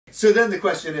So then the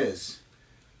question is,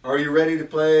 are you ready to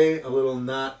play a little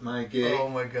Not My Gay? Oh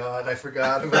my god, I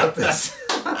forgot about this.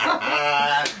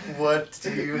 What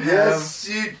do you have Yes,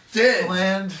 you did.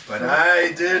 planned? But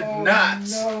I did not.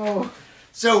 No.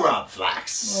 So Rob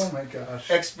Flax, Oh my gosh.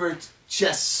 expert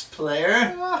chess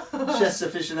player, chess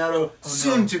aficionado,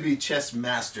 soon to be chess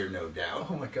master, no doubt.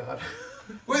 Oh my god.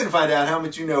 We're going to find out how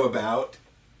much you know about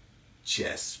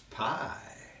chess pie.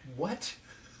 What?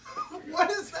 What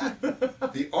is that?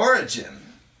 The origin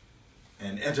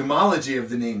and etymology of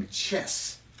the name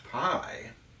chess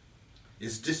pie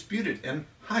is disputed and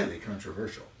highly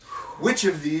controversial. Which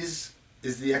of these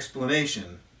is the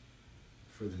explanation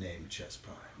for the name chess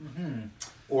pie? Mm-hmm.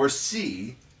 Or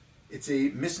C, it's a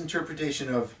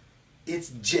misinterpretation of it's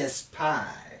just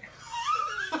pie.